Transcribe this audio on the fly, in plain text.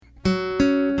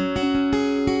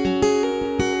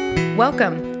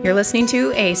Welcome. You're listening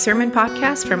to a sermon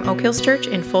podcast from Oak Hills Church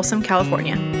in Folsom,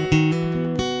 California.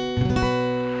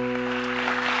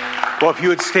 Well, if you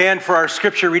would stand for our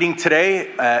scripture reading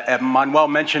today, Manuel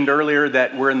mentioned earlier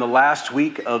that we're in the last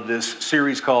week of this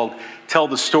series called Tell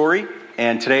the Story,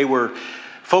 and today we're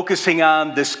focusing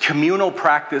on this communal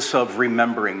practice of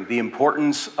remembering, the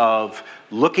importance of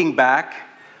looking back,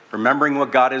 remembering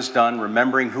what God has done,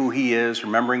 remembering who He is,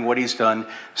 remembering what He's done,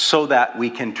 so that we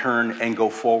can turn and go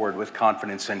forward with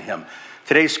confidence in Him.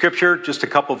 Today's scripture, just a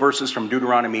couple verses from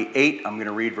Deuteronomy 8. I'm going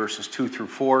to read verses 2 through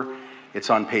 4. It's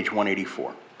on page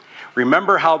 184.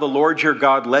 Remember how the Lord your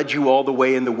God led you all the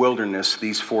way in the wilderness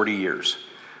these 40 years,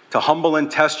 to humble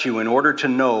and test you in order to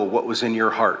know what was in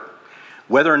your heart,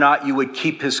 whether or not you would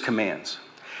keep His commands.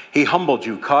 He humbled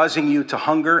you, causing you to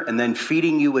hunger and then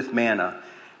feeding you with manna,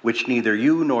 which neither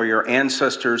you nor your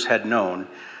ancestors had known,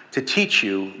 to teach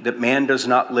you that man does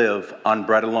not live on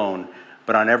bread alone,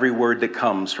 but on every word that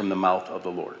comes from the mouth of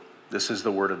the Lord. This is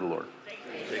the word of the Lord.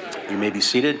 You may be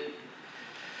seated.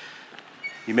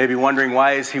 You may be wondering,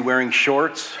 why is he wearing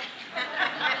shorts?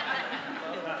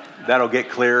 That'll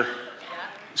get clear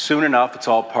soon enough. It's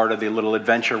all part of the little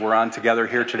adventure we're on together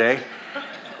here today.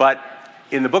 But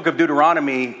in the book of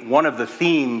Deuteronomy, one of the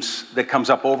themes that comes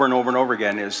up over and over and over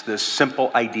again is this simple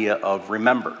idea of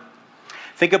remember.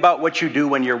 Think about what you do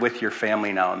when you're with your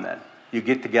family now and then. You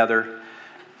get together,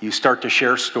 you start to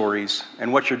share stories,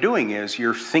 and what you're doing is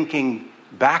you're thinking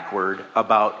backward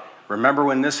about, remember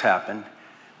when this happened,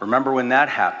 remember when that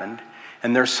happened,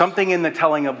 and there's something in the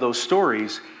telling of those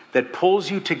stories that pulls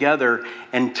you together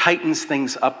and tightens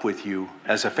things up with you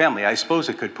as a family. I suppose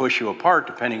it could push you apart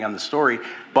depending on the story,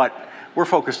 but we're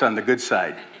focused on the good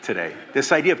side today.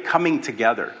 This idea of coming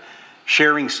together,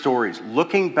 sharing stories,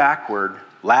 looking backward,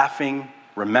 laughing,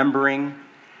 remembering,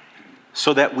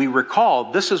 so that we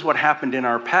recall this is what happened in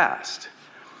our past.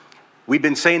 We've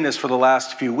been saying this for the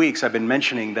last few weeks. I've been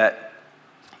mentioning that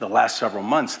the last several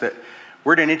months that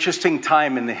we're at an interesting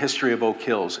time in the history of Oak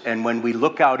Hills. And when we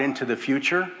look out into the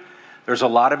future, there's a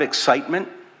lot of excitement,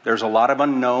 there's a lot of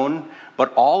unknown,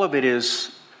 but all of it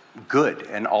is good,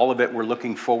 and all of it we're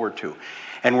looking forward to.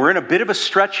 And we're in a bit of a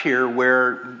stretch here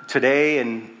where today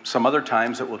and some other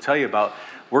times that we'll tell you about,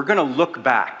 we're going to look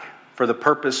back for the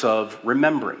purpose of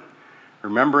remembering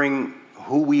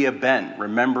who we have been,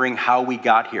 remembering how we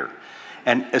got here.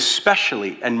 And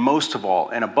especially, and most of all,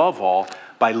 and above all,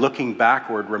 by looking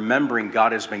backward, remembering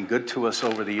God has been good to us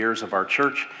over the years of our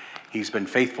church. He's been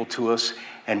faithful to us,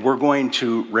 and we're going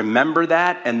to remember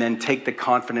that and then take the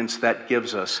confidence that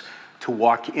gives us to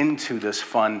walk into this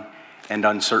fun and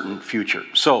uncertain future.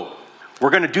 So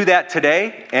we're going to do that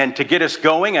today, and to get us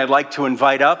going, I'd like to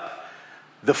invite up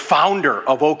the founder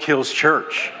of Oak Hills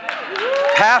Church,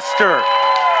 Pastor.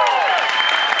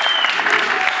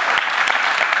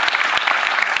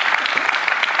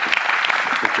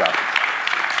 Good job.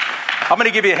 I'm going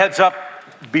to give you a heads up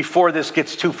before this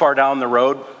gets too far down the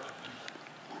road.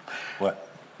 What?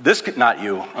 This could, not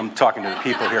you, I'm talking to the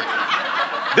people here.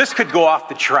 This could go off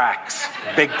the tracks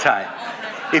big time.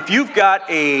 If you've got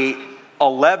a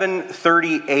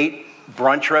 11:38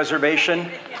 brunch reservation,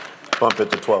 Bump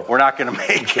it to 12. we're not going to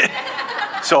make it.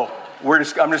 So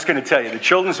I'm just going to tell you, the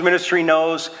children's ministry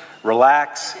knows,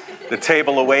 relax, the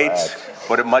table awaits,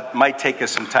 but it might take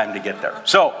us some time to get there.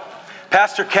 So,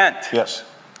 Pastor Kent. Yes.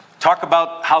 Talk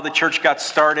about how the church got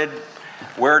started,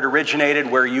 where it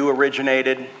originated, where you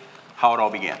originated, how it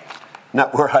all began.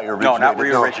 Not where I originated. No, not where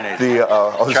you originated.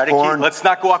 I was born. Let's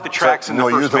not go off the tracks in the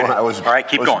first you're the minute. one. I was. All right,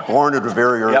 keep going. Born at a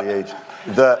very early age.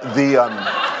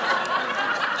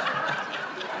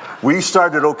 We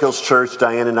started Oak Hills Church,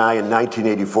 Diane and I, in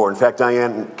 1984. In fact,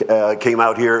 Diane came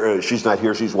out here. She's not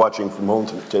here. She's watching from home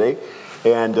today.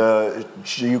 And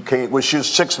she was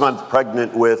 6 months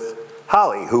pregnant with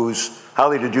Holly,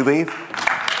 Holly, did you leave?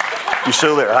 You're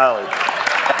still there, Holly.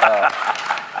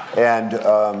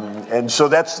 And so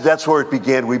that's where it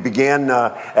began. We began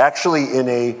actually in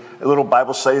a little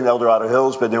Bible study in El Dorado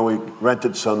Hills, but then we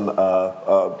rented some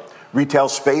retail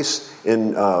space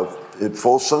in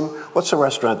Folsom. What's the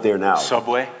restaurant there now?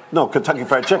 Subway? No, Kentucky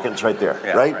Fried Chicken's right there,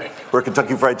 right? Where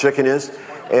Kentucky Fried Chicken is.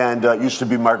 And it used to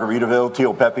be Margaritaville,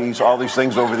 Tio Pepe's, all these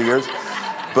things over the years.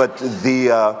 But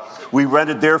we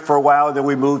rented there for a while, and then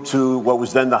we moved to what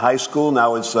was then the high school.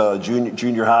 Now it's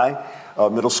junior high,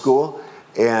 middle school.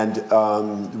 And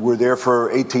we're there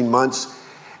for 18 months.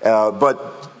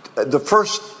 But the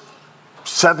first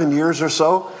 7 years or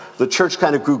so, the church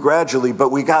kind of grew gradually, but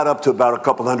we got up to about a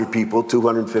couple hundred people,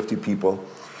 250 people.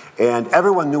 And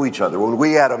everyone knew each other. When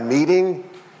we had a meeting,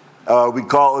 we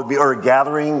call it or a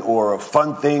gathering or a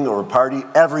fun thing or a party.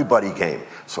 Everybody came.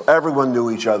 So everyone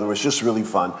knew each other. It was just really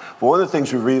fun. But one of the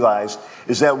things we realized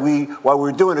is that while we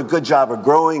were doing a good job of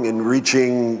growing and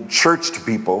reaching church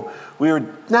people, we were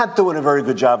not doing a very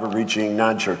good job of reaching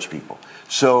non-church people.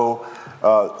 So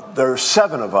there are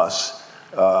 7 of us.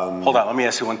 Hold on, let me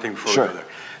ask you one thing before we go there.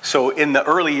 So in the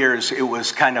early years, it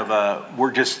was kind of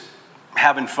we're just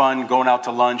having fun, going out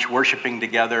to lunch, worshiping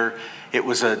together. It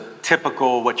was a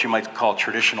typical, what you might call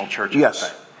traditional church.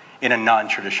 Yes. In a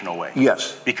non-traditional way.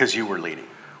 Yes. Because you were leading.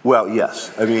 Well,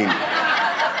 yes. I mean,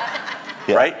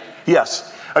 yeah. Right?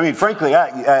 Yes. I mean, frankly,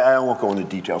 I won't go into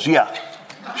details. Yeah.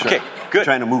 Sure. Okay, good.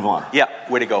 Trying to move on. Yeah,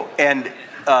 way to go. And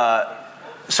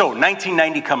so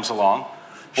 1990 comes along,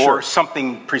 Sure. or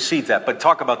something precedes that. But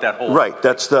talk about that whole... Right.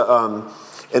 That's the...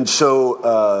 and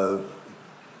so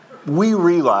we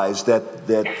realized that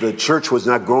the church was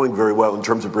not growing very well in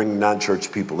terms of bringing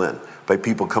non-church people in, by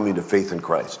people coming to faith in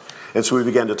Christ. And so we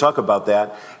began to talk about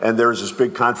that, and there was this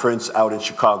big conference out in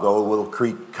Chicago, Willow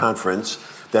Creek Conference,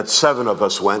 that 7 of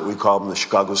us went. We called them the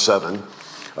Chicago 7.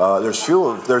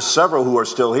 There's several who are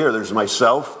still here. There's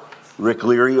myself, Rick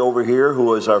Leary over here, who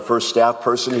was our first staff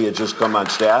person. He had just come on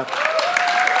staff.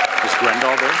 Was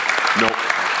Grendel there? No.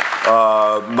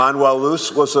 Manuel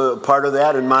Luce was a part of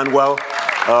that, and Manuel,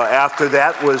 after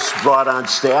that, was brought on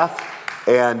staff.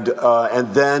 And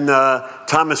then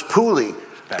Thomas Pooley.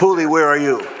 Pooley, where are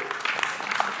you?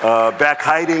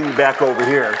 Back over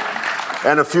here.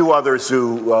 And a few others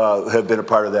who have been a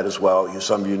part of that as well.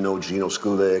 Some of you know Gino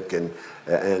Skulik,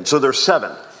 and so there's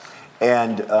 7.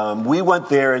 And we went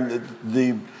there, and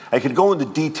I could go into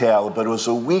detail, but it was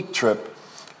a week trip.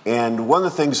 And one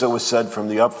of the things that was said from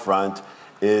the upfront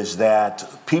is that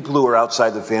people who are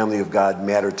outside the family of God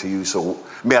matter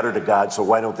to God, so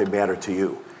why don't they matter to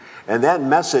you? And that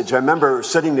message, I remember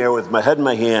sitting there with my head in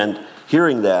my hand,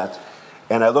 hearing that,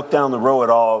 and I looked down the row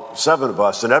at all 7 of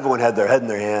us, and everyone had their head in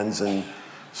their hands and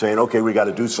saying, okay, we got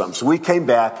to do something. So we came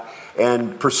back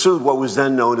and pursued what was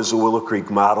then known as the Willow Creek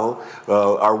model.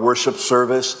 Our worship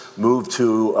service moved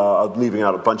to, I'm leaving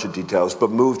out a bunch of details, but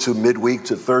moved to midweek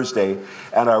to Thursday.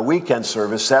 And our weekend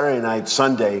service, Saturday night,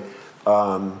 Sunday,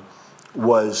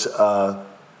 was called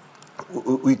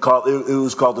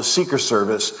the Seeker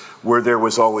Service, where there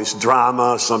was always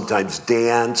drama, sometimes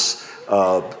dance,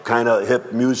 kind of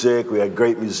hip music. We had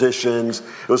great musicians.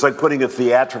 It was like putting a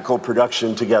theatrical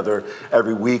production together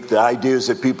every week. The idea is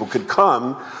that people could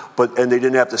come, and they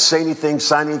didn't have to say anything,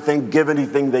 sign anything, give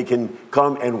anything. They can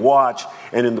come and watch.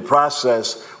 And in the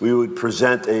process, we would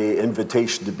present an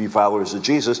invitation to be followers of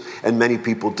Jesus, and many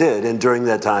people did. And during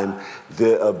that time,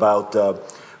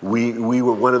 we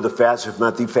were one of the fastest, if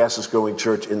not the fastest growing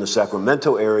church in the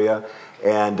Sacramento area.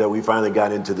 And we finally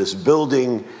got into this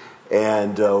building,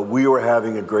 and we were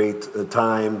having a great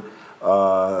time.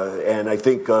 And I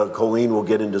think Colleen will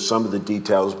get into some of the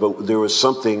details, but there was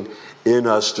something in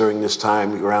us during this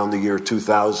time around the year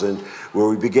 2000 where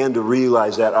we began to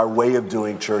realize that our way of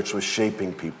doing church was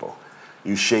shaping people.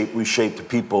 We shaped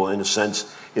people, in a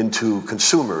sense, into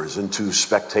consumers, into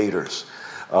spectators.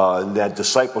 And that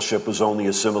discipleship was only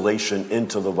assimilation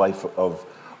into the life of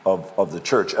the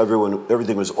church.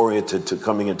 Everything was oriented to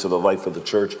coming into the life of the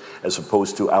church as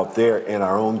opposed to out there and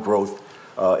our own growth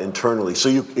internally. So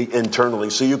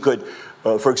you could,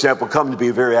 for example, come to be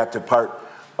a very active part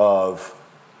of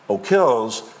Oak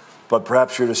Hills, but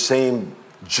perhaps you're the same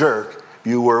jerk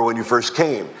you were when you first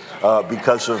came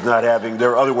because of not having.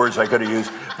 There are other words I could have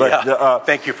used, but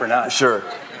thank you for not. Sure.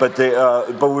 But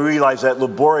we realized that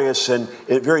laborious and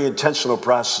very intentional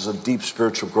process of deep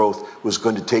spiritual growth was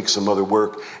going to take some other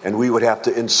work, and we would have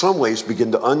to, in some ways,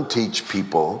 begin to unteach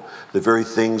people the very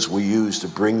things we use to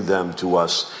bring them to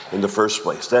us in the first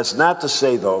place. That's not to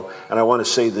say, though, and I want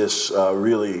to say this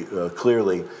really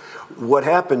clearly, what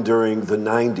happened during the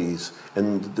 90s,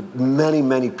 and many,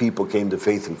 many people came to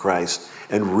faith in Christ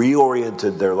and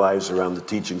reoriented their lives around the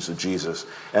teachings of Jesus.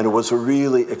 And it was a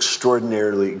really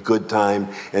extraordinarily good time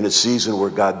and a season where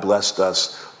God blessed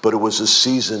us, but it was a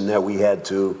season that we had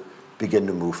to begin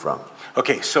to move from.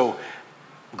 Okay, so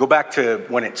go back to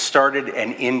when it started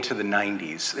and into the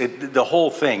 90s. The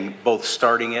whole thing, both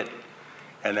starting it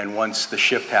and then once the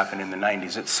shift happened in the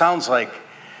 90s, it sounds like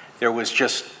there was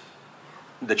just,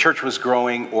 the church was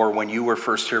growing, or when you were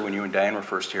first here, when you and Diane were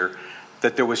first here,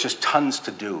 that there was just tons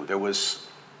to do. There was,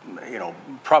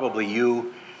 probably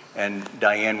you and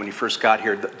Diane, when you first got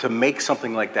here, to make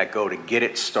something like that go, to get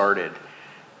it started,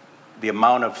 the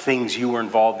amount of things you were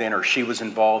involved in or she was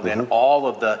involved in, all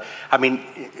of the,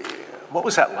 what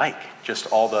was that like?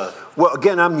 Just all the... Well,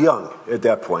 again, I'm young at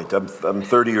that point. I'm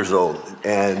 30 years old.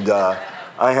 And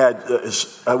I had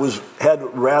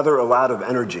rather a lot of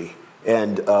energy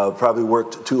and probably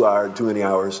worked too many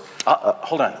hours.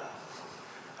 Hold on.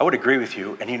 I would agree with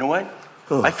you. And you know what?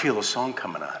 I feel a song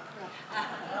coming on.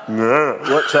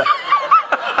 What's that?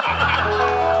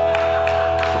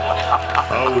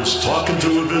 I was talking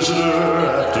to a visitor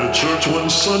after church one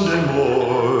Sunday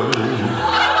morning.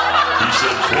 He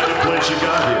said, "What a place you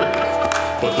got here,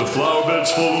 but the flower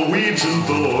bed's full of weeds and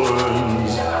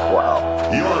thorns. Wow.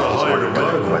 You ought to hire a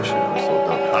gardener."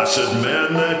 I said,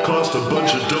 "Man, that cost a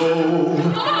bunch of dough."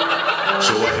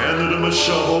 So I handed him a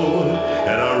shovel,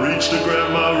 and I reached to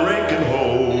grab my rake and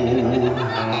hoe.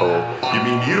 You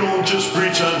mean you don't just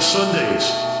preach on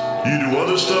Sundays? You do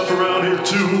other stuff around here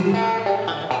too?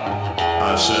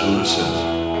 I said, "Listen,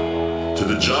 to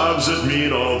the jobs that me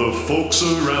and all the folks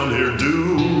around here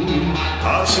do.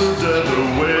 I've served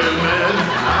everywhere, man.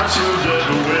 I've served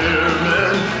everywhere,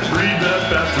 man. Breathe that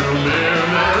bathroom air,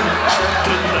 man. Swept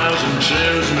 1,000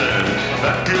 chairs, man.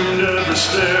 Vacuumed every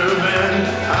stair, man.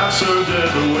 I've served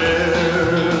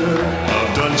everywhere.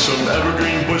 I've done some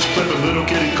evergreen bush clipping, little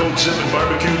kitty coat zipping,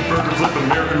 barbecued burger flipping,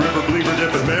 American River believer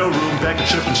dipping, mailroom packing,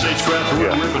 shipping, stage scrap,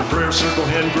 ripping, prayer circle,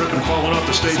 hand gripping, falling off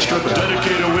the stage stripping,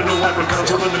 dedicated window wiper,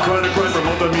 console in the chronic riper,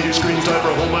 multimedia screen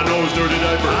typer, hold my nose, dirty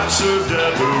diaper. I've served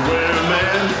everywhere,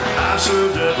 man. I've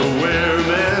served everywhere,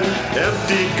 man.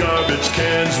 Empty garbage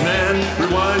cans, man.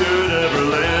 Rewired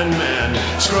Everland, man.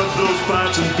 Scrub those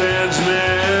pots and pans,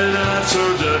 man. I've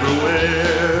served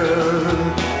everywhere.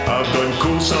 I've done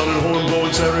cool sounding horn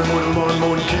blowing, ceremony lawn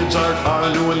mowing, kids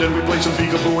art doing, then we play some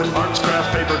peekabooing, arts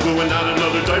craft paper gluing, not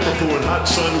another diaper fluid, hot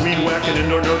sun weed whacking,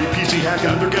 indoor dirty PC hacking,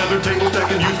 undergather table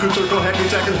stacking, youth group circle hacking,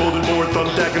 stacking, bulletin board thumb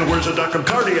tacking, where's the doc? I'm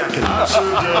cardiacking. I've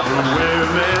served everywhere,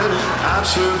 man. I've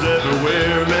served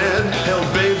everywhere, man.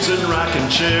 Held babes in rocking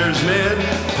chairs, man.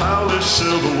 Polished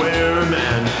silverware,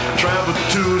 man. Traveled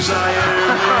to Zaire,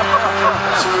 man.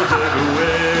 I've served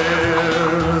everywhere.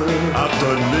 I've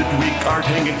done midweek art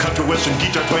hanging, country western,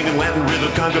 guitar twanging, Latin rhythm,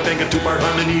 conga banging, two-part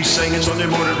harmony singing, Sunday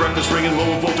morning breakfast ringing,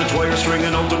 low voltage wire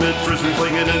stringing, ultimate frisbee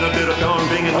flinging, and a bit of pound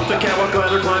banging, up the catwalk,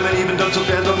 ladder climbing, even done some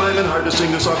pantomiming, hard to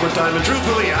sing this awkward time, and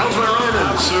truthfully, how's my rhyming?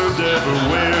 I've served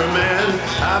everywhere, man.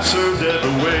 I've served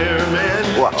everywhere, man.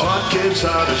 Wow. Taught kids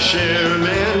how to share,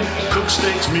 man. Cook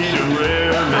steaks, meat and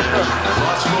rare, man.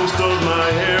 Lost most of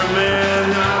my hair,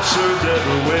 man. I've served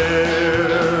everywhere.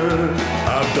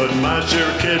 I've done my share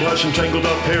of kid hushing, tangled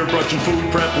up hair brushing,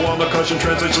 food prep, warm cushion,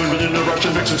 translation,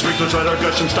 interruption, mixing, sprinklers, right, our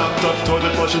gushing, stopped up,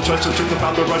 toilet flushing, trust the truth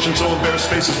about the Russian, so embarrassed,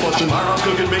 faces flushing, our house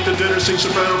cooking, make the dinner, sing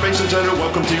soprano, bass and tenor,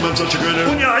 welcome team, I'm such a grinner.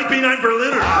 When you hype me, I'm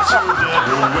Berliner. I've served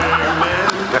everywhere, man.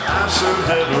 I've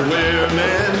served everywhere,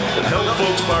 man. Help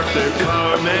folks park their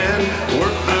car, man.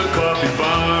 Work the coffee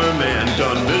bar, man.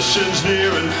 Done missions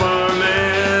near and far,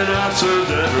 man. I've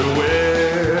served everywhere.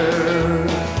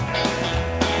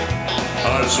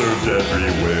 I've served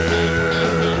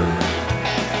everywhere.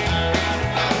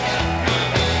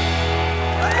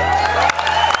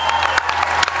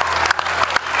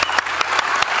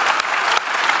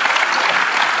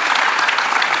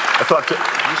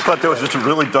 I thought that was just a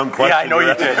really dumb question. Yeah, I know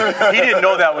you did. He didn't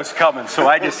know that was coming, so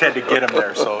I just had to get him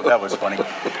there, so that was funny.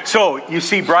 So you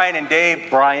see Brian and Dave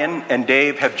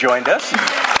have joined us.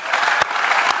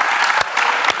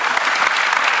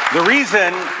 The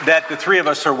reason that the three of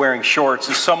us are wearing shorts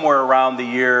is somewhere around the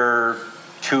year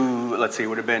it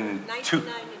would have been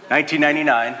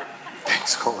 1999.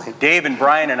 Thanks, Colleen. Dave and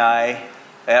Brian and I,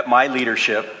 at my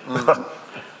leadership,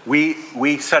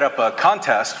 we set up a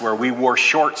contest where we wore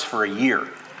shorts for a year.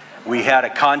 We had a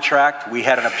contract, we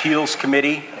had an appeals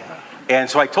committee, and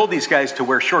so I told these guys to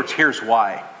wear shorts. Here's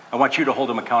why. I want you to hold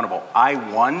them accountable. I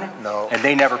won, and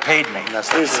they never paid me.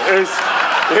 That's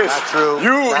not true.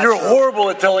 You're horrible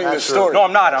at telling this story. No,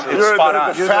 I'm not. It's spot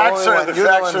on. The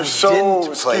facts are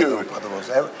so skewed.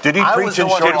 Did he preach in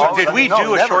shorts? Did we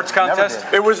do a shorts contest?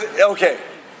 It was, okay.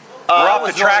 We're off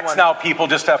the tracks now, people,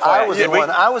 just FYI. I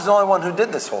was the only one who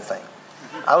did this whole thing.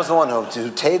 I was the one who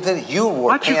taped it. You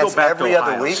wore pants every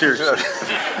other week. Seriously.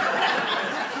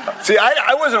 See,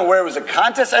 I wasn't aware it was a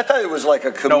contest. I thought it was like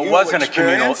a communal No, it wasn't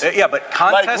experience. a communal. Yeah, but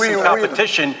contest and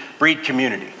competition breed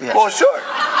community. Yes. Well, sure.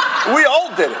 We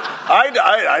all did it.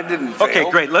 I didn't fail. Okay,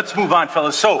 great. Let's move on,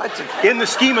 fellas. So, in the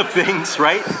scheme of things,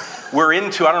 right, we're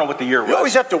into, I don't know what the year was. You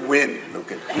always have to win,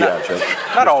 Luke. Yeah, that's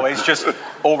right. Not always, just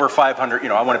over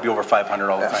 500. I want to be over 500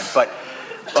 all the time. But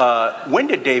when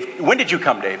did you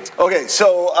come, Dave? Okay,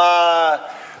 so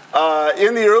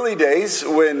in the early days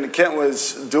when Kent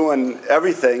was doing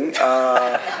everything,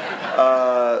 my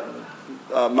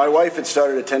wife had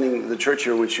started attending the church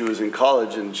here when she was in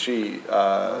college, and she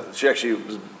actually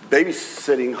was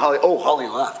babysitting Holly. Oh, Holly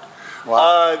left.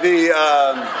 Wow.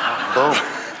 Boom.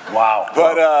 Wow.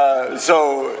 But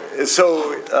so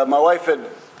my wife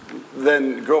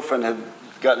girlfriend had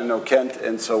gotten to know Kent,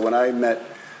 and so when I met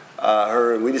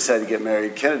her and we decided to get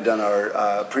married, Kent had done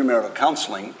our premarital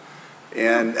counseling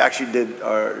and actually did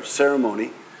our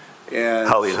ceremony. And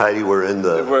Holly and Heidi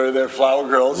were their flower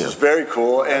girls. Yeah. It's very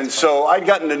cool. And so I'd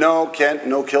gotten to know Kent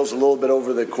and Oak Hills a little bit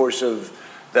over the course of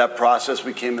that process.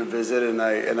 We came and visited, and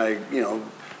I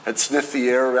had sniffed the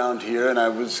air around here, and I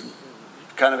was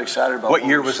kind of excited about what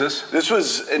year was this? This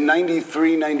was in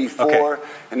 93, 94. Okay.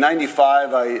 In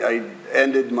 95, I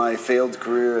ended my failed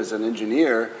career as an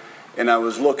engineer, and I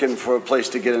was looking for a place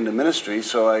to get into ministry.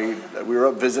 So we were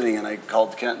up visiting, and I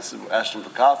called Kent and asked him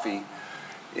for coffee.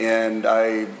 And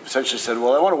I essentially said,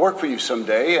 well, I want to work for you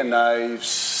someday, and I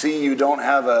see you don't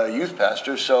have a youth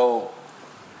pastor, so...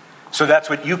 So that's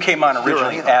what you came on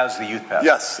originally as the youth pastor?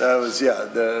 Yes, I was,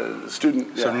 the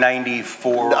student. So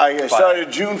 94? I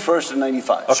started June 1st of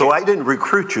 95. Okay. So I didn't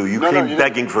recruit you. You came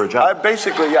begging for a job.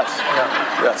 Basically, yes.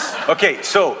 Yes. Okay,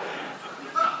 so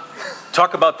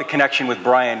talk about the connection with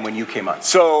Brian when you came on.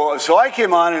 So I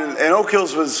came on, and Oak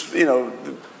Hills was,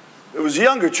 it was a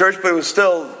younger church, but it was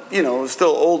still, still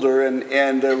older,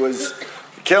 and there was,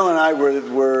 Carol and I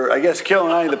were I guess Carol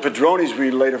and I, the Padronis we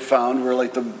later found, were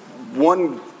like the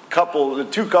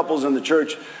two couples in the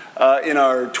church in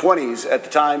our 20s at the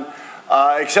time,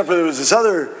 except for there was this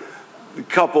other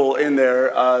couple in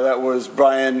there that was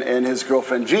Brian and his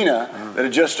girlfriend Gina that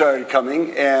had just started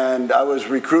coming, and I was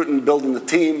recruiting, building the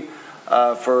team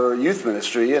for youth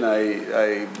ministry, and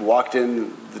I walked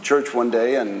in the church one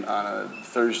day and on a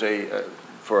Thursday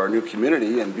for our new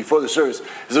community, and before the service,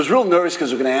 I was real nervous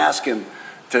because we were going to ask him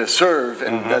to serve,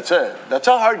 and that's a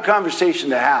hard conversation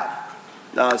to have.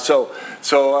 So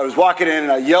I was walking in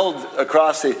and I yelled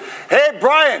across hey,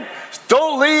 Brian,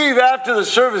 don't leave after the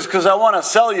service because I want to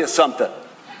sell you something.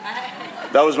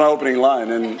 That was my opening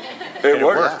line, and it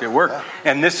worked. It worked.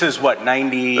 Yeah. And this is what,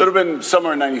 90? It would have been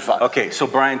somewhere in 95. Okay, so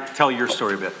Brian, tell your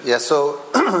story a bit. Yeah, so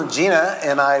Gina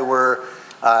and I were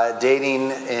started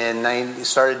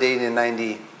dating in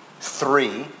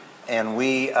 93, and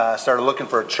we started looking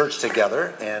for a church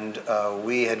together, and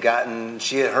we had gotten,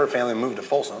 her family moved to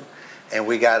Folsom, and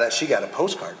she got a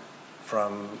postcard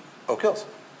from Oak Hills.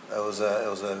 It was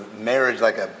a marriage,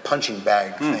 like a punching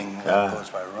bag thing.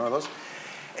 Postcard, remember those?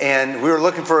 And we were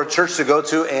looking for a church to go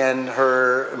to, and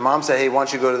her mom said, hey, why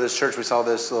don't you go to this church? We saw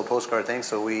this little postcard thing,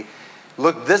 so we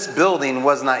looked. This building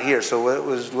was not here, so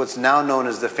what's now known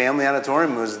as the Family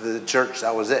Auditorium was the church.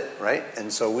 That was it, right?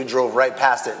 And so we drove right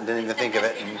past it and didn't even think of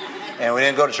it, and we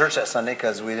didn't go to church that Sunday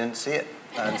because we didn't see it.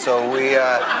 And so we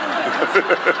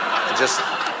just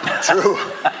true.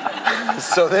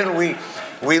 So then we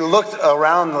looked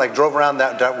around, drove around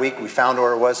that week. We found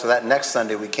where it was. So that next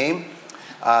Sunday we came,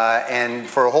 and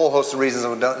for a whole host of reasons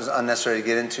that was unnecessary to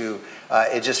get into,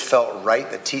 it just felt right.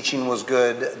 The teaching was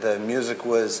good. The music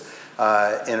was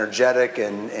energetic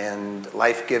and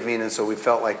life-giving, and so we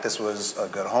felt like this was a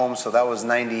good home. So that was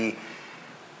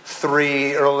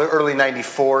 93, early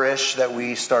 94-ish that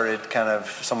we started kind of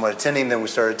somewhat attending. Then we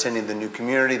started attending the new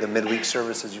community, the midweek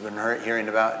services you've been hearing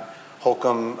about.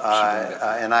 Holcomb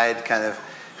and I had kind of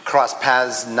crossed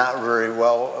paths, not very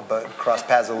well, but crossed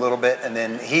paths a little bit. And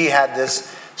then he had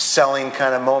this selling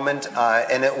kind of moment,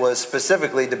 and it was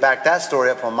specifically, to back that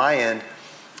story up on my end,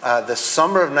 the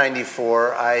summer of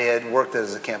 94, I had worked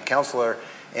as a camp counselor,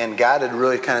 and God had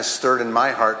really kind of stirred in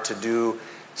my heart to do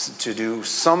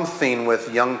something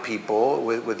with young people,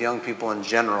 with young people in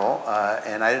general,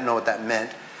 and I didn't know what that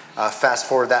meant. Fast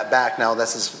forward that back now,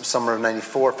 this is summer of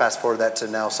 94, fast forward that to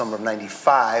now summer of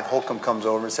 95, Holcomb comes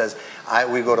over and says,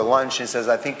 we go to lunch, and says,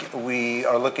 I think we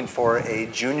are looking for a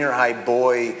junior high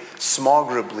boy small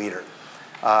group leader.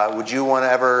 Would you want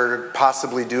to ever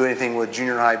possibly do anything with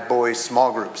junior high boys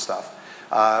small group stuff?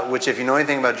 Which, if you know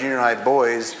anything about junior high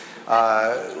boys,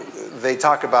 they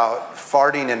talk about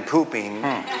farting and pooping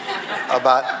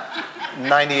about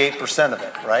 98% of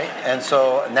it, right? And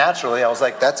so naturally I was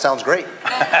like, that sounds great.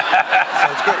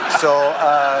 Sounds great. So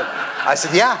I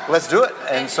said, yeah, let's do it.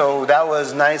 And so that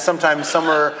was nice. Sometime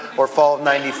summer or fall of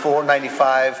 94,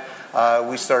 95,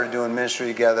 we started doing ministry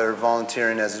together,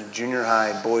 volunteering as a junior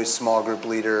high boys small group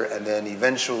leader, and then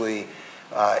eventually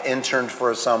interned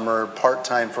for a summer,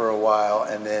 part-time for a while,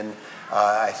 and then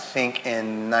I think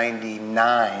in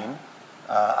 99,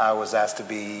 I was asked to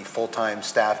be full-time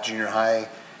staff junior high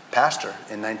pastor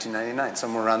in 1999,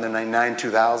 somewhere around there, 99,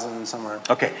 2000, somewhere.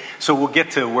 Okay, so we'll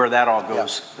get to where that all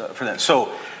goes for that. So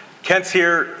Kent's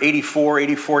here, 84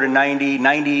 to 90.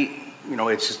 90,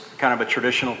 it's just kind of a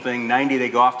traditional thing. 90, they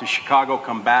go off to Chicago,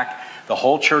 come back. The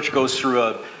whole church goes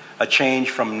through a change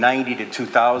from 90 to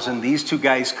 2000. These two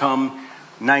guys come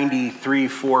 93,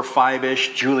 4,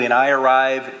 5-ish. Julie and I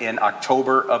arrive in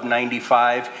October of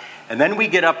 95. And then we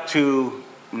get up to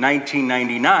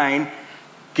 1999.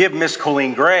 Give Miss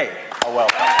Colleen Gray a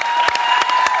welcome.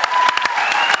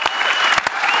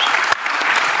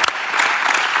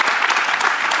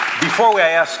 Before I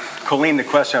ask Colleen the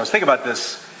question, I was thinking about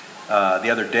this the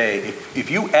other day.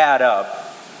 If you add up,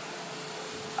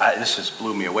 this just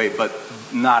blew me away, but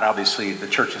not obviously, the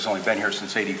church has only been here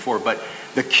since 84, but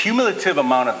the cumulative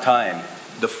amount of time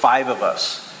the five of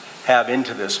us have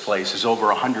into this place is over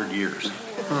 100 years.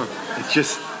 It's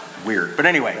just weird. But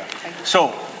anyway,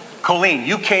 so Colleen,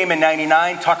 you came in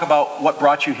 99. Talk about what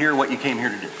brought you here, what you came here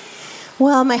to do.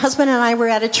 Well, my husband and I were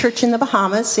at a church in the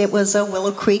Bahamas. It was a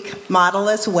Willow Creek model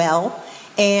as well.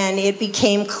 And it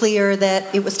became clear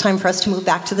that it was time for us to move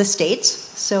back to the States.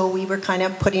 So we were kind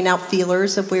of putting out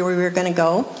feelers of where we were going to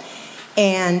go.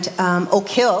 And Oak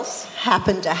Hills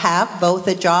happened to have both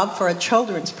a job for a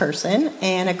children's person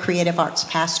and a creative arts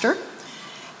pastor.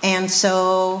 And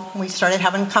so we started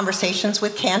having conversations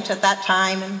with Kent at that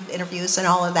time and interviews and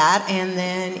all of that. And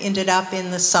then ended up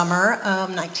in the summer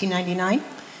of 1999.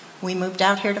 We moved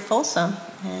out here to Folsom.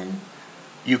 And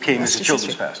you came as a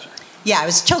children's pastor? Yeah, I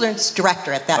was children's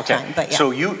director at that time. But yeah.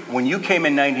 So when you came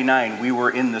in 99, we were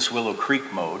in this Willow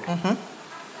Creek mode. Mm-hmm.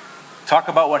 Talk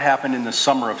about what happened in the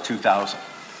summer of 2000.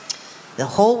 The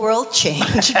whole world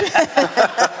changed.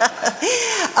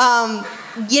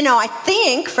 I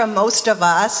think from most of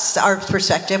us, our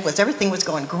perspective was everything was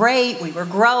going great. We were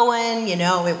growing.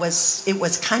 It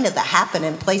was kind of the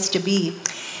happening place to be.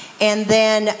 And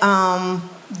then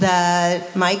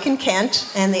Mike and Kent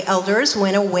and the elders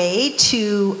went away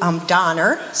to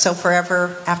Donner. So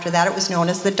forever after that, it was known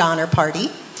as the Donner Party.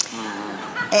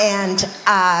 And,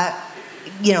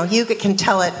 you can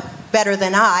tell it better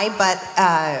than I, but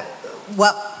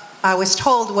what I was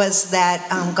told was that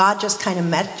God just kind of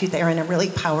met you there in a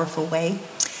really powerful way.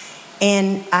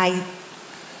 And I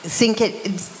think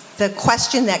the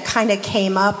question that kind of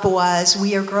came up was,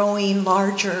 we are growing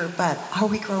larger, but are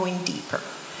we growing deeper?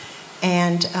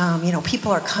 And,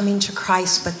 people are coming to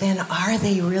Christ, but then are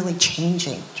they really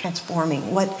changing,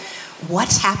 transforming?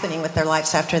 What's happening with their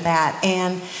lives after that?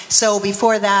 And so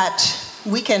before that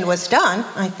weekend was done,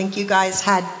 I think you guys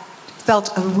had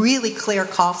felt a really clear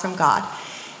call from God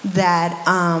that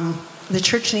the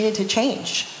church needed to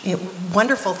change.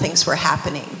 Wonderful things were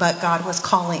happening, but God was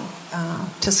calling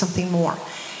to something more.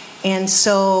 And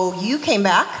so you came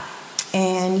back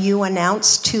and you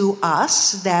announced to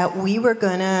us that we were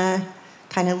going to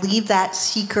kind of leave that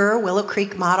seeker, Willow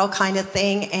Creek model kind of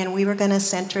thing, and we were going to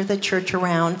center the church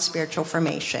around spiritual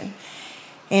formation.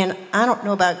 And I don't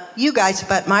know about you guys,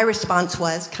 but my response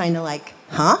was kind of like,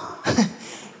 huh?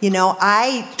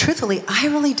 I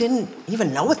really didn't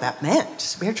even know what that meant,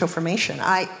 spiritual formation.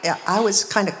 I was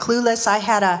kind of clueless. I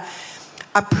had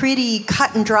a pretty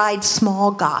cut and dried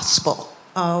small gospel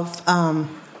of,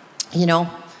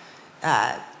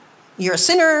 you're a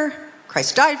sinner,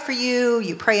 Christ died for you,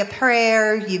 you pray a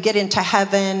prayer, you get into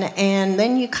heaven, and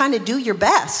then you kind of do your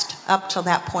best up till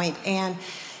that point. And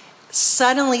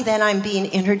suddenly then I'm being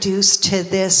introduced to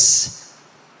this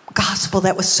gospel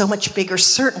that was so much bigger.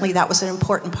 Certainly that was an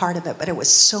important part of it, but it was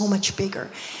so much bigger.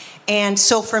 And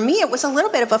so for me, it was a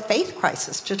little bit of a faith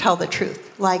crisis, to tell the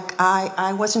truth. Like,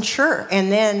 I wasn't sure. And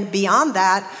then beyond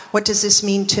that, what does this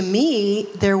mean to me?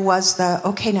 There was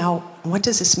okay, now, what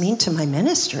does this mean to my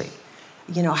ministry?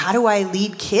 How do I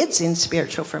lead kids in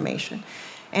spiritual formation?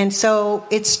 And so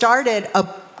it started a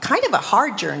kind of a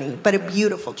hard journey, but a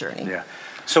beautiful journey. Yeah.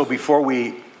 So before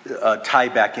we tie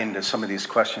back into some of these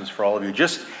questions for all of you,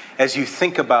 just as you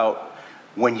think about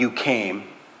when you came,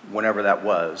 whenever that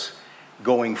was,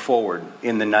 going forward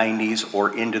in the 90s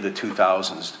or into the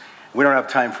 2000s. We don't have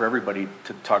time for everybody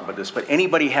to talk about this, but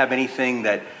anybody have anything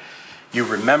that you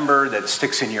remember that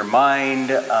sticks in your mind,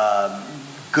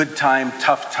 good time,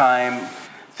 tough time,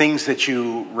 things that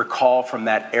you recall from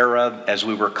that era as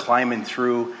we were climbing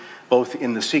through, both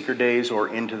in the seeker days or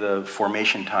into the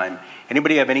formation time?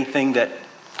 Anybody have anything that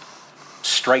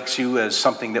strikes you as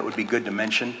something that would be good to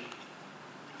mention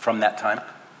from that time?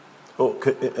 Oh,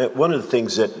 one of the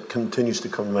things that continues to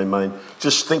come to my mind,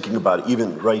 just thinking about it,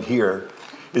 even right here,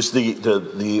 is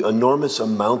the enormous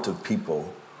amount of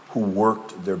people who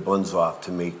worked their buns off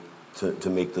to make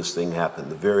this thing happen.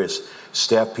 The various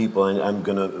staff people, and I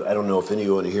don't know if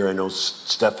anyone here, I know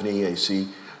Stephanie, I see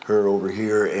her over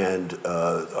here, and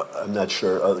I'm not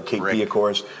sure, Kate B, of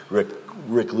course,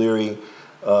 Rick Leary,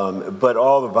 but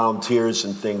all the volunteers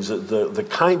and things, the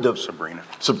kind of...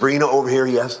 Sabrina over here,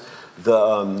 yes.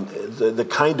 the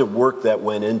kind of work that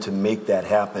went in to make that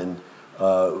happen,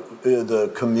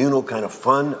 the communal kind of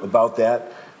fun about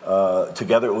that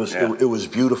together, it was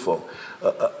beautiful.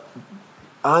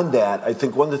 On that, I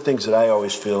think one of the things that I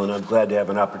always feel, and I'm glad to have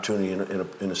an opportunity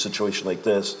in a situation like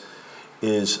this,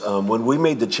 is when we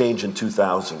made the change in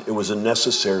 2000, it was a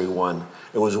necessary one.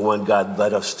 It was one God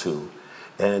led us to.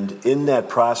 And in that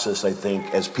process, I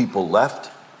think, as people left,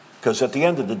 because at the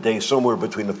end of the day, somewhere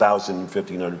between 1,000 and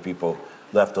 1,500 people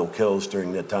left Oak Hills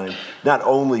during that time, not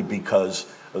only because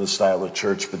of the style of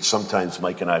church, but sometimes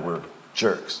Mike and I were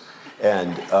jerks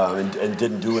and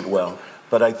didn't do it well.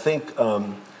 But I think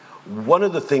one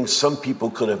of the things some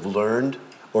people could have learned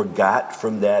or got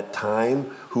from that time,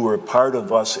 who were a part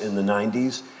of us in the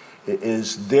 90s,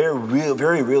 is their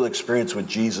very real experience with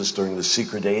Jesus during the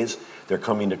secret days, their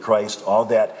coming to Christ, all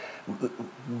that.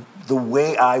 The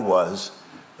way I was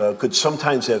could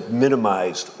sometimes have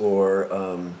minimized or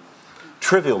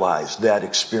trivialized that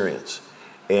experience.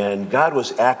 And God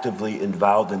was actively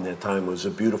involved in that time. It was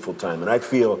a beautiful time. And I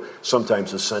feel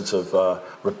sometimes a sense of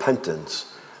repentance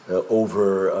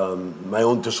over my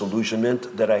own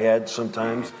disillusionment that I had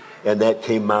sometimes. And that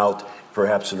came out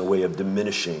perhaps in a way of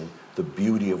diminishing the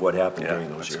beauty of what happened during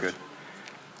those years. Good.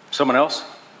 Someone else?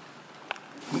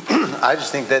 I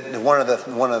just think that one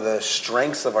of the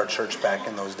strengths of our church back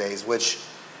in those days, which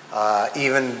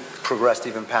even progressed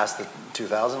even past the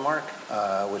 2000 mark,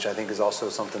 which I think is also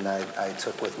something that I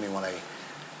took with me when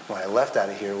I left out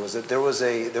of here, was that there was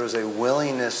a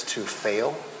willingness to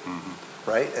fail,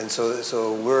 right? And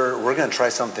so we're going to try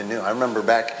something new. I remember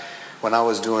back when I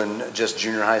was doing just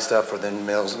junior high stuff, or then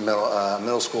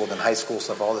middle school, then high school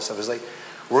stuff, all this stuff. It was like,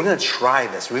 we're going to try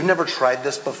this. We've never tried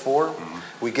this before.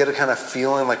 We get a kind of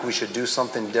feeling like we should do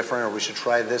something different, or we should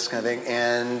try this kind of thing,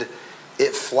 and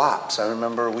it flops. I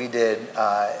remember we did,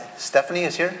 Stephanie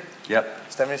is here? Yep.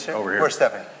 Stephanie's here? Over here. Where's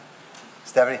Stephanie?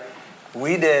 Stephanie,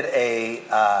 we did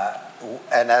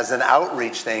and as an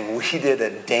outreach thing, we did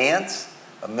a dance,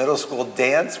 a middle school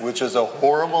dance, which is a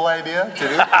horrible idea to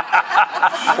do.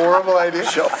 Horrible idea.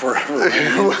 Shelf forever.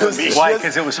 Why?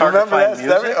 Because it was hard to find music?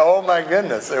 Stephanie? Oh my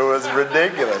goodness, it was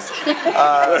ridiculous.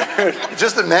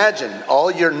 Just imagine all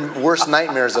your worst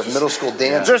nightmares of middle school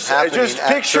dance. Just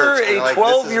picture a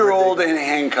 12-year-old in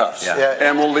handcuffs,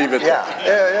 and we'll leave it there.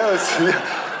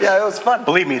 Yeah, it was fun.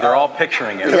 Believe me, they're all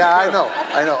picturing it. Yeah, I know.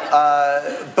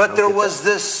 But there was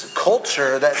this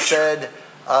culture that said,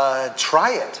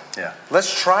 try it. Yeah.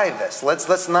 Let's try this.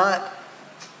 Let's not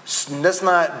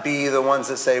be the ones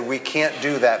that say we can't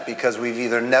do that because we've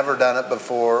either never done it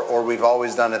before or we've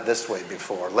always done it this way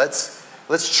before. Let's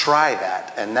try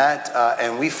that.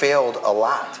 And we failed a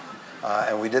lot.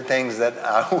 And we did things that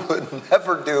I would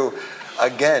never do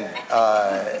again.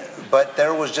 But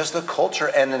there was just a culture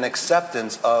and an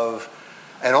acceptance of,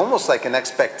 and almost like an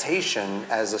expectation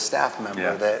as a staff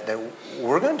member that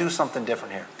we're going to do something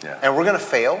different here. Yeah. And we're going to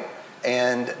fail,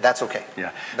 and that's okay.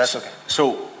 Yeah. That's okay.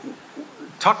 So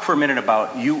talk for a minute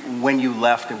about you when you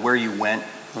left and where you went.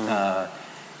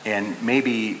 And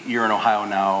maybe you're in Ohio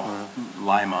now,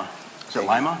 Lima. Is it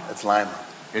Lima? It's Lima.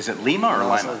 Is it Lima or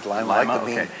Lima? It's Lima. Like the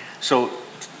bean. Okay. So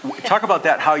talk about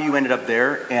that, how you ended up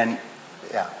there, and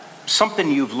something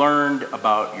you've learned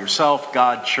about yourself,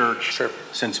 God, church,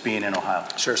 since being in Ohio.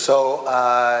 Sure. So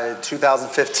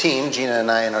 2015, Gina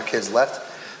and I and our kids left.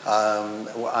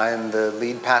 I'm the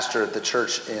lead pastor at the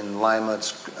church in Lima.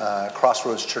 It's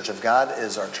Crossroads Church of God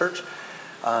is our church.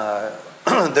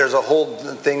 There's a whole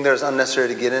thing there's unnecessary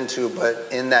to get into, but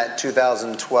in that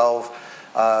 2012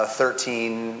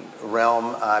 13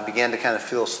 realm, I began to kind of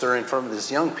feel stirring from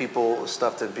this young people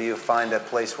stuff to find a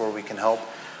place where we can help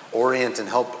orient and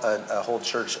help a whole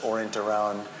church orient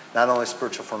around not only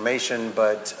spiritual formation,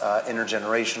 but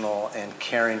intergenerational and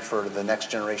caring for the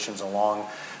next generations along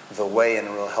the way in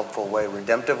a real helpful way,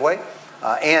 redemptive way,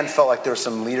 and felt like there were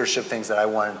some leadership things that I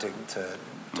wanted to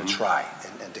try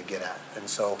and to get at. And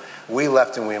so we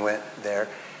left and we went there.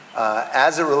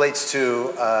 As it relates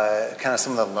to kind of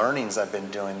some of the learnings I've been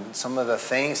doing, some of the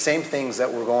same things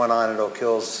that were going on at Oak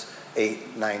Hills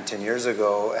 8, 9, 10 years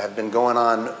ago have been going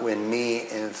on in me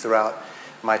and throughout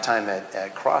my time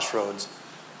at Crossroads.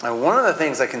 And one of the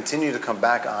things I continue to come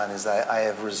back on is that I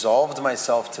have resolved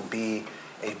myself to be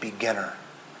a beginner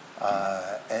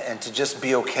and to just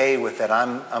be okay with that.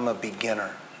 I'm a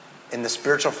beginner in the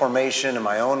spiritual formation and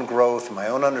my own growth, my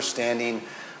own understanding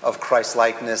of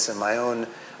Christ-likeness and my own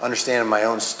understanding my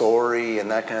own story and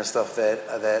that kind of stuff,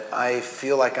 that I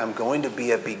feel like I'm going to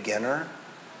be a beginner,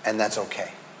 and that's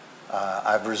okay.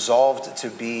 I've resolved to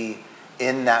be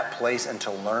in that place and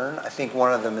to learn. I think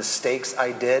one of the mistakes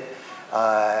I did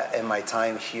in my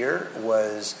time here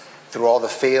was through all the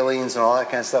failings and all that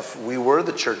kind of stuff, we were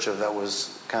the church that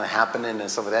was kind of happening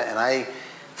and stuff like that. And I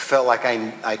felt like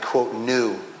I quote,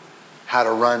 knew how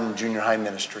to run junior high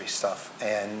ministry stuff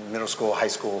and middle school, high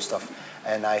school stuff.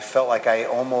 And I felt like I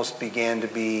almost began to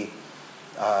be,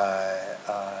 I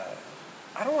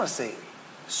don't want to say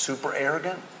super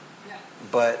arrogant,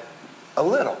 but a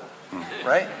little,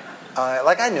 right?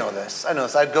 Like I know this.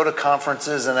 I'd go to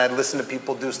conferences and I'd listen to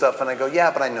people do stuff and I go,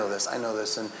 yeah, but I know this.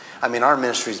 And I mean, our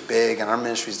ministry's big and our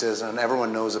ministry's this and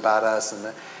everyone knows about us.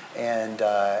 And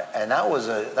that was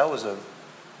a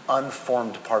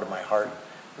unformed part of my heart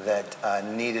that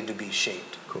needed to be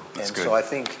shaped. Cool. That's and good. So I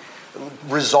think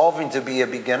resolving to be a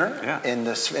beginner in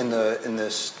the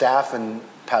staff and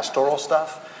pastoral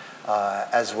stuff,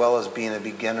 as well as being a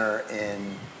beginner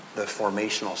in the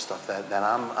formational stuff, that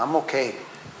I'm okay.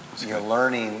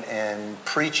 Learning and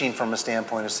preaching from a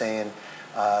standpoint of saying,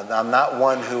 I'm not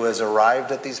one who has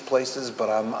arrived at these places, but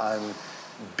I'm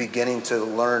beginning to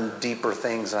learn deeper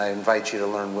things, and I invite you to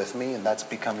learn with me, and that's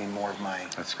becoming more of my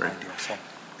ideal.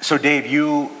 So Dave,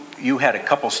 you had a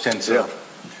couple stints of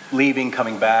leaving,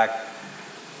 coming back.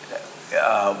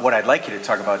 What I'd like you to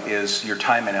talk about is your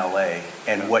time in LA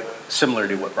and what, similar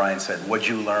to what Brian said, what'd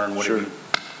you learn? What did you...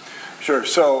 Sure.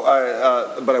 So,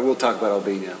 but I will talk about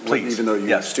Albania, please, even though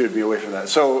you steered me away from that.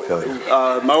 So,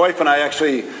 my wife and I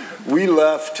we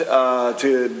left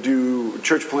to do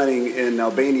church planting in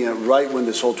Albania right when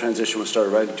this whole transition was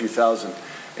started, right in 2000.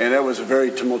 And that was a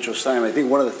very tumultuous time. I think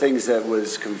one of the things that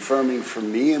was confirming for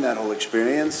me in that whole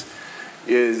experience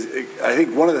is, I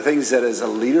think one of the things that as a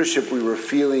leadership we were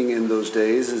feeling in those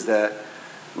days is that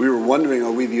we were wondering,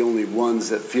 are we the only ones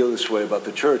that feel this way about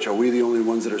the church? Are we the only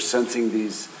ones that are sensing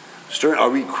these... Are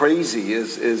we crazy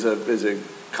is a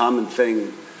common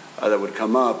thing that would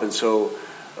come up. And so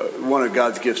one of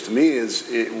God's gifts to me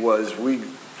was we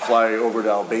fly over to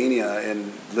Albania,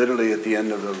 and literally at the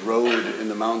end of the road in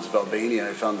the mountains of Albania,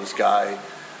 I found this guy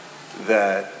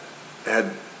that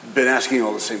had been asking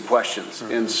all the same questions.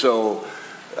 Mm-hmm. And so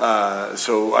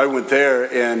I went there,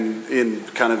 and in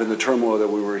the turmoil that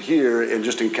we were here, and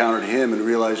just encountered him and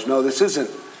realized, no, this isn't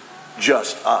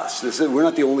just us. We're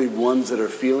not the only ones that are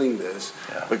feeling this,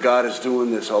 but God is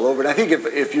doing this all over. And I think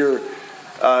if you're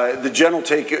the general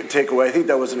takeaway, I think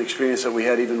that was an experience that we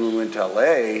had even when we went to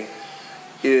LA,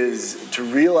 is to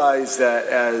realize that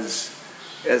as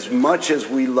much as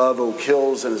we love Oak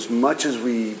Hills and as much as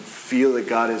we feel that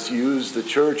God has used the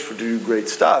church to do great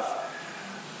stuff,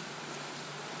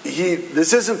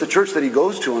 this isn't the church that he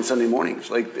goes to on Sunday mornings.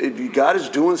 Like, God is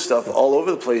doing stuff all over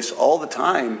the place all the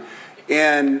time.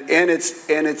 And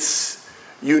it's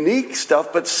unique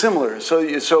stuff, but similar. So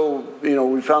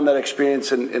we found that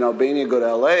experience in Albania, go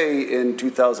to LA in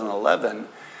 2011,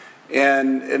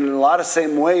 and in a lot of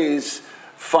same ways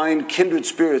find kindred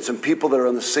spirits and people that are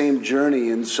on the same journey,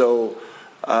 and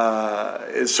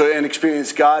and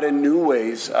experience God in new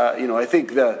ways. I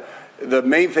think the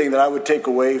main thing that I would take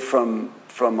away from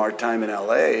our time in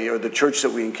LA, or the church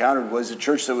that we encountered, was a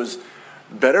church that was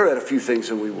better at a few things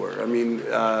than we were. I mean,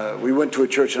 we went to a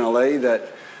church in LA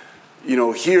that,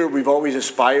 here we've always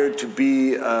aspired to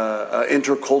be an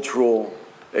intercultural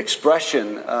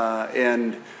expression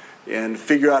and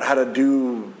figure out how to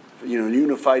do,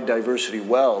 unified diversity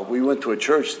well. We went to a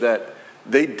church that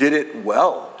they did it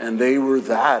well, and they were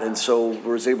that, and so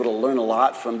we was able to learn a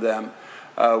lot from them.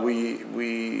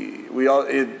 We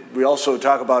also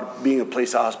talk about being a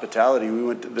place of hospitality.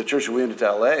 The church we went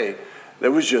to LA,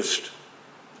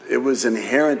 it was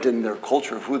inherent in their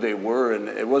culture of who they were, and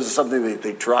it wasn't something that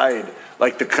they tried.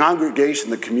 Like, the congregation,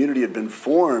 the community had been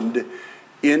formed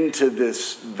into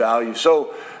this value.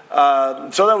 So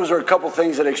that were a couple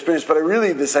things that I experienced, but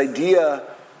this idea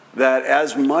that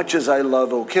as much as I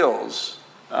love Oak Hills,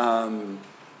 God's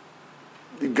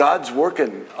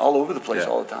working all over the place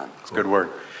all the time. It's a good word.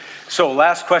 So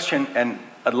last question, and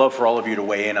I'd love for all of you to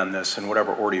weigh in on this in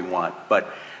whatever order you want,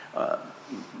 but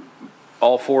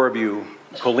all four of you,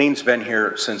 Colleen's been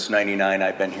here since 99,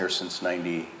 I've been here since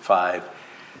 95.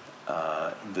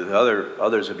 The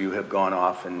others of you have gone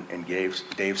off and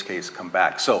Dave's case come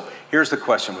back. So here's the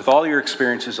question. With all your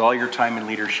experiences, all your time in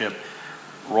leadership,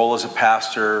 role as a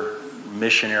pastor,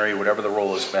 missionary, whatever the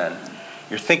role has been,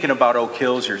 you're thinking about Oak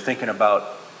Hills, talk a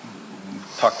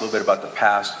little bit about the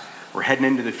past. We're heading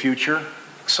into the future,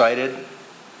 excited,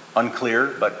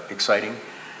 unclear, but exciting.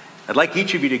 I'd like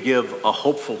each of you to give a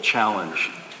hopeful challenge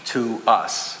to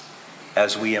us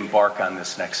as we embark on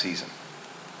this next season.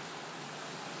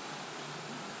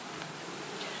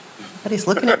 But he's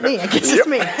looking at me. I guess it's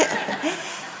me.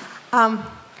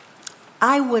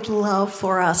 I would love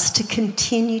for us to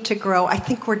continue to grow. I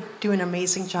think we're doing an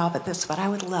amazing job at this, but I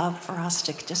would love for us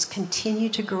to just continue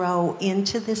to grow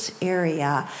into this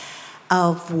area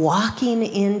of walking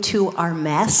into our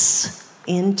mess,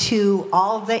 into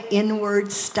all the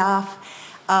inward stuff,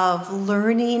 of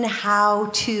learning how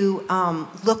to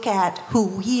look at who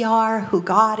we are, who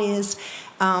God is,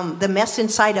 the mess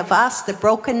inside of us, the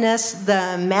brokenness,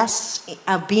 the mess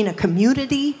of being a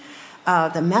community,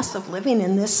 the mess of living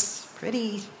in this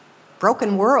pretty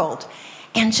broken world,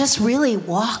 and just really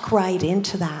walk right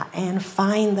into that and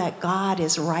find that God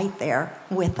is right there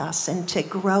with us, and to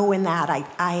grow in that.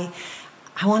 I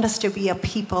want us to be a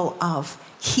people of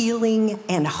healing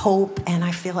and hope, and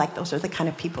I feel like those are the kind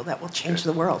of people that will change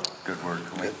the world. Good word.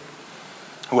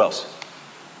 Who else?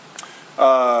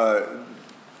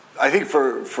 I think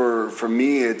for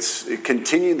me, it's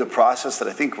continuing the process that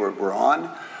I think we're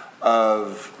on,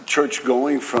 of church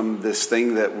going from this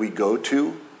thing that we go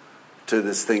to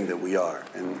this thing that we are,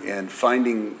 and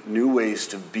finding new ways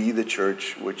to be the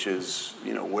church, which is,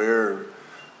 where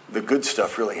the good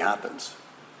stuff really happens.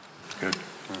 Good.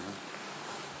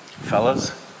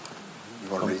 Fellas? You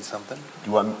want to read something?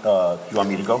 You want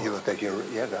me to go? You look like you're,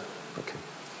 yeah, go. Okay.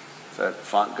 Is that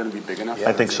font going to be big enough?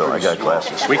 I think so. I got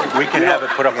glasses. We can have it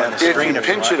put up on the screen. If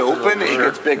you pinch it open, it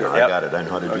gets bigger. I got it. I know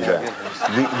how to do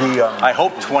that. I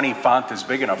hope 20 font is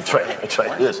big enough. That's right. That's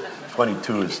right. It is.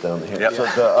 22 is down here. Yep. So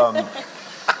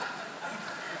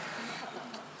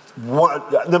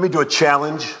let me do a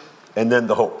challenge and then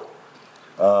the hope.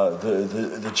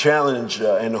 The challenge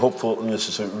and hopefulness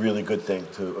is a really good thing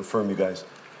to affirm you guys.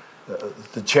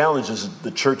 The challenge is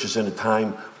the church is in a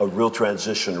time of real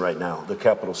transition right now. The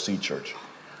capital C church,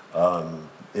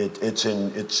 it's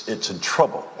in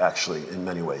trouble actually in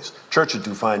many ways. Church would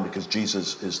do fine because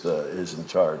Jesus is in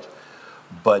charge,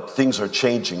 but things are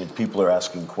changing and people are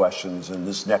asking questions, and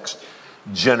this next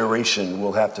generation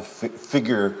will have to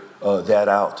figure that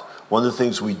out. One of the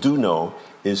things we do know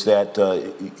is that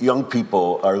young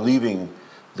people are leaving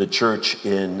the church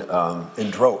in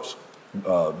droves.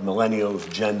 Millennials,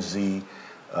 Gen Z,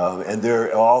 and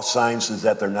there are all signs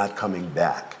that they're not coming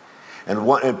back.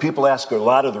 And people ask a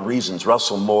lot of the reasons.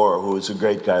 Russell Moore, who is a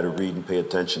great guy to read and pay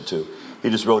attention to, he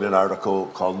just wrote an article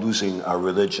called Losing Our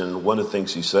Religion. One of the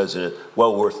things he says in it,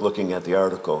 well worth looking at the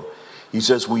article, he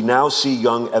says, we now see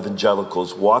young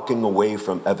evangelicals walking away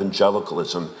from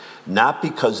evangelicalism, not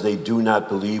because they do not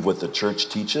believe what the church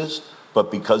teaches,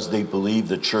 but because they believe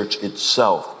the church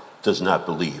itself does not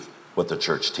believe what the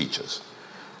church teaches.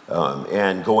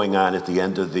 And going on at the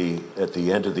end of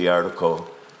the article,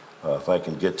 if I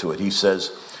can get to it, he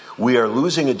says, we are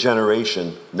losing a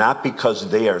generation not because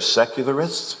they are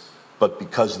secularists, but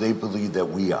because they believe that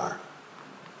we are.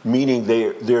 Meaning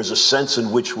there's a sense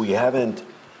in which we haven't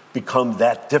become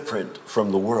that different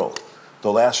from the world.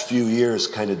 The last few years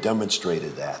kind of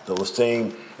demonstrated that. The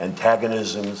same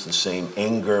antagonisms, the same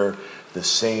anger, the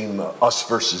same us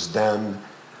versus them,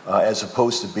 as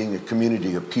opposed to being a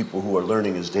community of people who are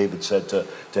learning, as David said, to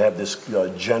have this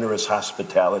generous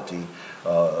hospitality,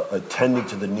 attending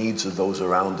to the needs of those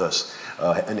around us,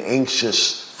 an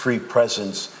anxious, free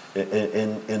presence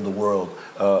in the world,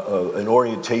 an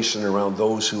orientation around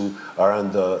those who are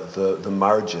on the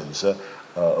margins,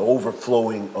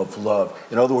 overflowing of love.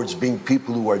 In other words, being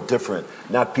people who are different,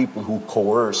 not people who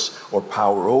coerce or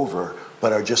power over,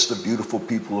 but are just the beautiful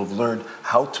people who have learned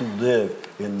how to live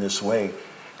in this way.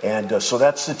 And so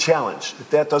that's the challenge. If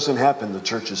that doesn't happen, the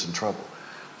church is in trouble.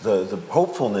 The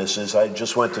hopefulness is, I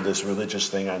just went to this religious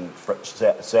thing on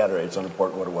Saturday. It's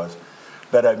unimportant what it was.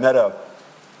 But I met a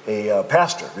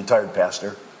pastor, retired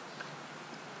pastor.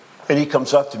 And he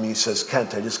comes up to me, he says,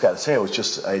 Kent, I just got to say,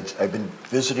 I've been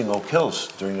visiting Oak Hills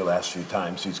during the last few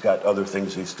times. He's got other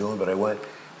things he's doing, but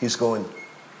he's going,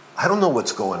 I don't know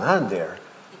what's going on there,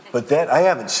 but I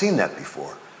haven't seen that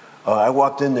before. I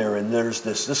walked in there, and there's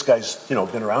this guy's,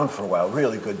 been around for a while,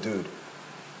 really good dude.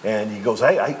 And he goes,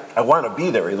 I want to be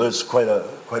there. He lives quite a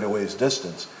ways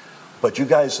distance. But you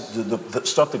guys, the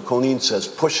stuff that Colleen says,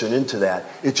 pushing into that,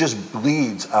 it just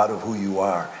bleeds out of who you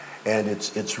are. And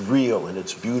it's real, and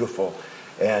it's beautiful.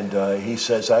 And he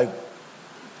says,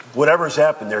 whatever's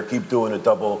happened there, keep doing it,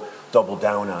 double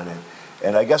down on it.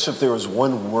 And I guess if there was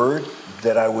one word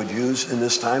that I would use in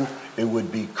this time, it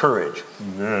would be courage.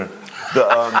 It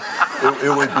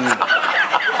would be.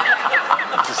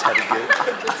 Just had to get it.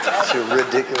 It's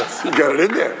ridiculous. You got it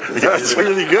in there. That's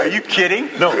really good. Are you kidding?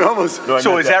 No. Almost. No,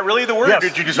 so is that really the word, yes. or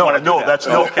did you just want to do that? That's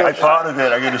no. Okay. I thought of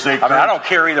it. I'm going to say. I don't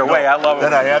care either way. I love it.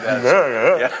 Then I have to.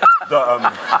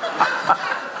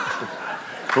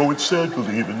 Go instead,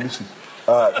 believe in this.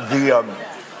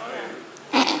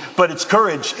 But it's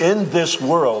courage in this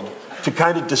world to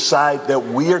kind of decide that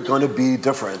we are going to be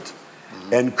different,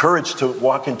 and courage to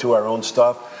walk into our own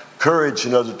stuff, courage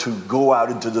to go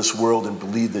out into this world and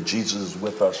believe that Jesus is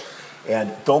with us.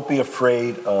 And don't be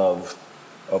afraid of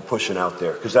pushing out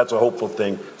there, because that's a hopeful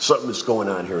thing. Something is going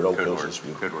on here at Oak Hills this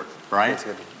week. Good word. Brian? That's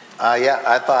good.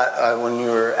 I thought when you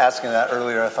were asking that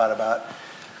earlier, I thought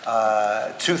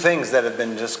about two things that have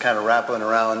been just kind of rattling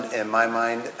around in my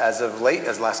mind as of late,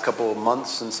 as the last couple of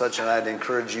months and such, and I'd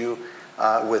encourage you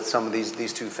with some of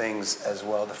these two things as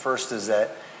well. The first is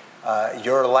that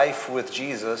your life with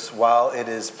Jesus, while it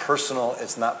is personal,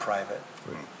 it's not private.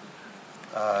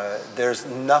 There's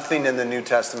nothing in the New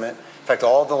Testament. In fact,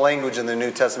 all the language in the New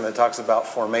Testament that talks about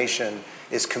formation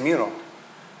is communal.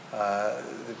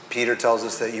 Peter tells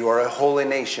us that you are a holy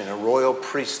nation, a royal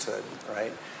priesthood,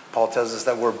 right? Paul tells us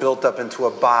that we're built up into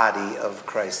a body of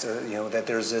Christ. That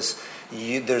there's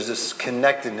this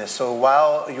connectedness. So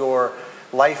while your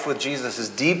life with Jesus is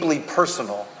deeply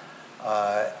personal,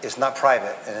 it's not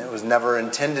private, and it was never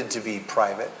intended to be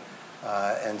private.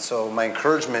 And so my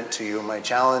encouragement to you, my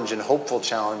challenge and hopeful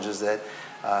challenge, is that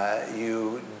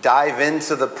you dive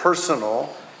into the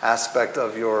personal aspect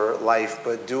of your life,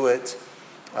 but do it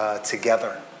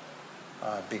together,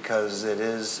 because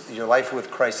your life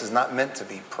with Christ is not meant to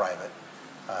be private.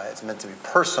 It's meant to be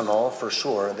personal, for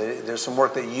sure. There's some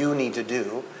work that you need to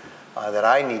do, that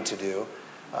I need to do,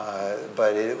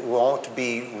 but it won't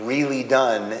be really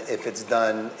done if it's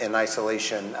done in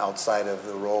isolation outside of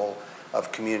the role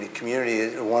of community. Community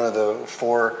is one of the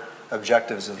 4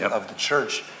 objectives of the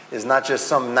church. Is not just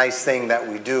some nice thing that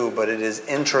we do, but it is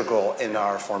integral in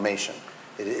our formation.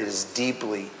 It is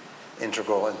deeply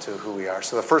integral into who we are.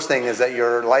 So the first thing is that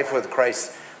your life with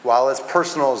Christ, while it's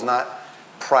personal, is not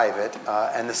private.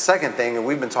 And the second thing, and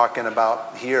we've been talking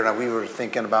about here, and we were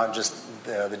thinking about just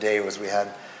the other day, was we had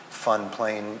fun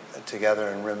playing together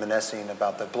and reminiscing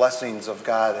about the blessings of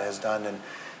God has done and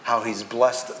how he's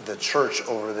blessed the church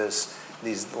over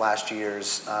these last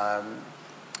years.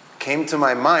 Came to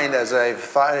my mind as I've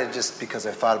thought, just because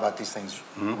I've thought about these things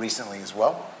recently as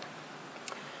well,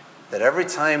 that every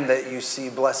time that you see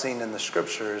blessing in the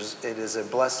scriptures, it is a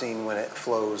blessing when it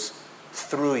flows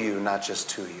through you, not just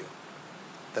to you.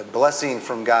 The blessing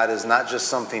from God is not just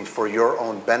something for your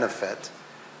own benefit,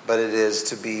 but it is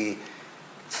to be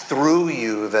through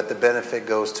you that the benefit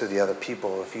goes to the other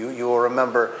people. If you will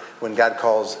remember when God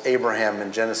calls Abraham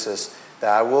in Genesis, that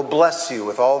I will bless you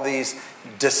with all these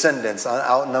descendants,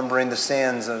 outnumbering the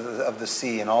sands of the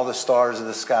sea and all the stars of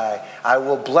the sky. I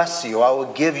will bless you. I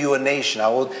will give you a nation. I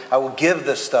will give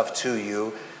this stuff to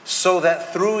you so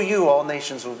that through you all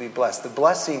nations will be blessed. The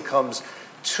blessing comes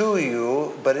to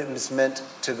you, but it is meant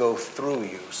to go through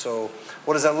you. So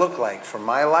what does that look like for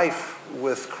my life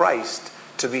with Christ?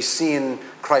 To be seeing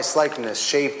Christ-likeness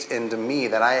shaped into me,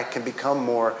 that I can become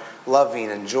more loving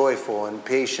and joyful and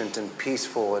patient and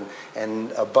peaceful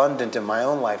and abundant in my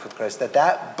own life with Christ,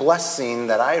 that blessing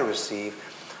that I receive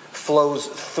flows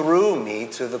through me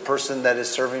to the person that is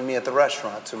serving me at the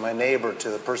restaurant, to my neighbor, to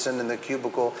the person in the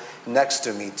cubicle next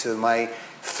to me, to my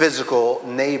physical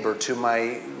neighbor, to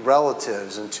my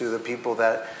relatives, and to the people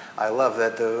that I love.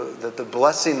 That the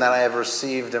blessing that I have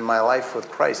received in my life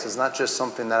with Christ is not just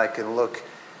something that I can look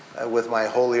with my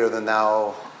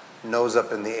holier-than-thou nose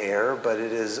up in the air, but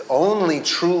it is only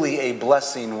truly a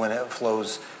blessing when it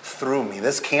flows through me.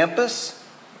 This campus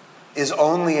is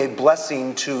only a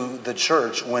blessing to the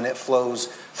church when it flows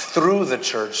through the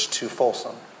church to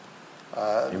Folsom.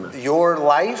 Your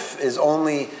life is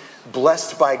only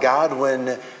blessed by God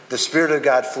when the Spirit of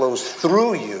God flows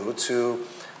through you to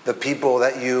the people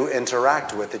that you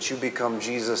interact with, that you become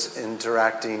Jesus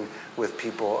interacting with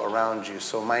people around you.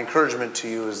 So my encouragement to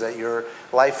you is that your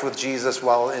life with Jesus,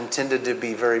 while intended to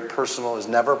be very personal, is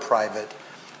never private.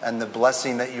 And the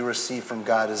blessing that you receive from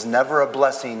God is never a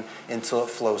blessing until it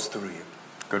flows through you.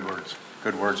 Good words.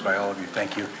 Good words by all of you.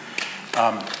 Thank you.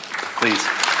 Please.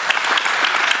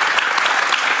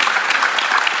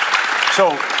 So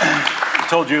I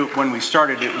told you when we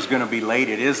started it was going to be late.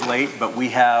 It is late, but we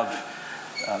have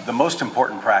the most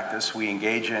important practice we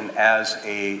engage in as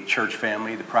a church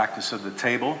family, the practice of the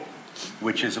table,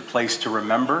 which is a place to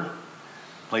remember,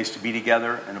 a place to be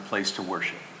together, and a place to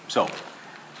worship. So,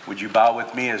 would you bow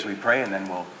with me as we pray, and then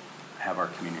we'll have our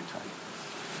communion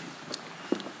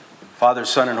time. Father,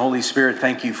 Son, and Holy Spirit,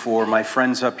 thank you for my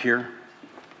friends up here,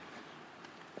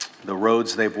 the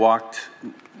roads they've walked,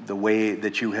 the way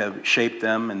that you have shaped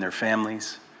them and their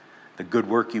families, the good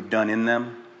work you've done in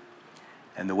them,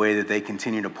 and the way that they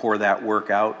continue to pour that work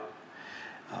out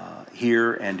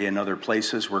here and in other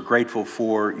places. We're grateful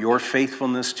for your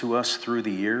faithfulness to us through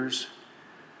the years.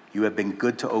 You have been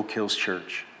good to Oak Hills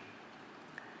Church.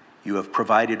 You have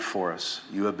provided for us.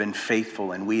 You have been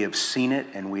faithful, and we have seen it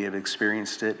and we have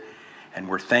experienced it. And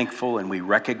we're thankful, and we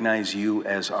recognize you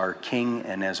as our King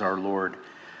and as our Lord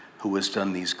who has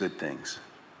done these good things.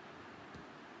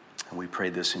 And we pray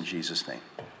this in Jesus' name.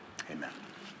 Amen.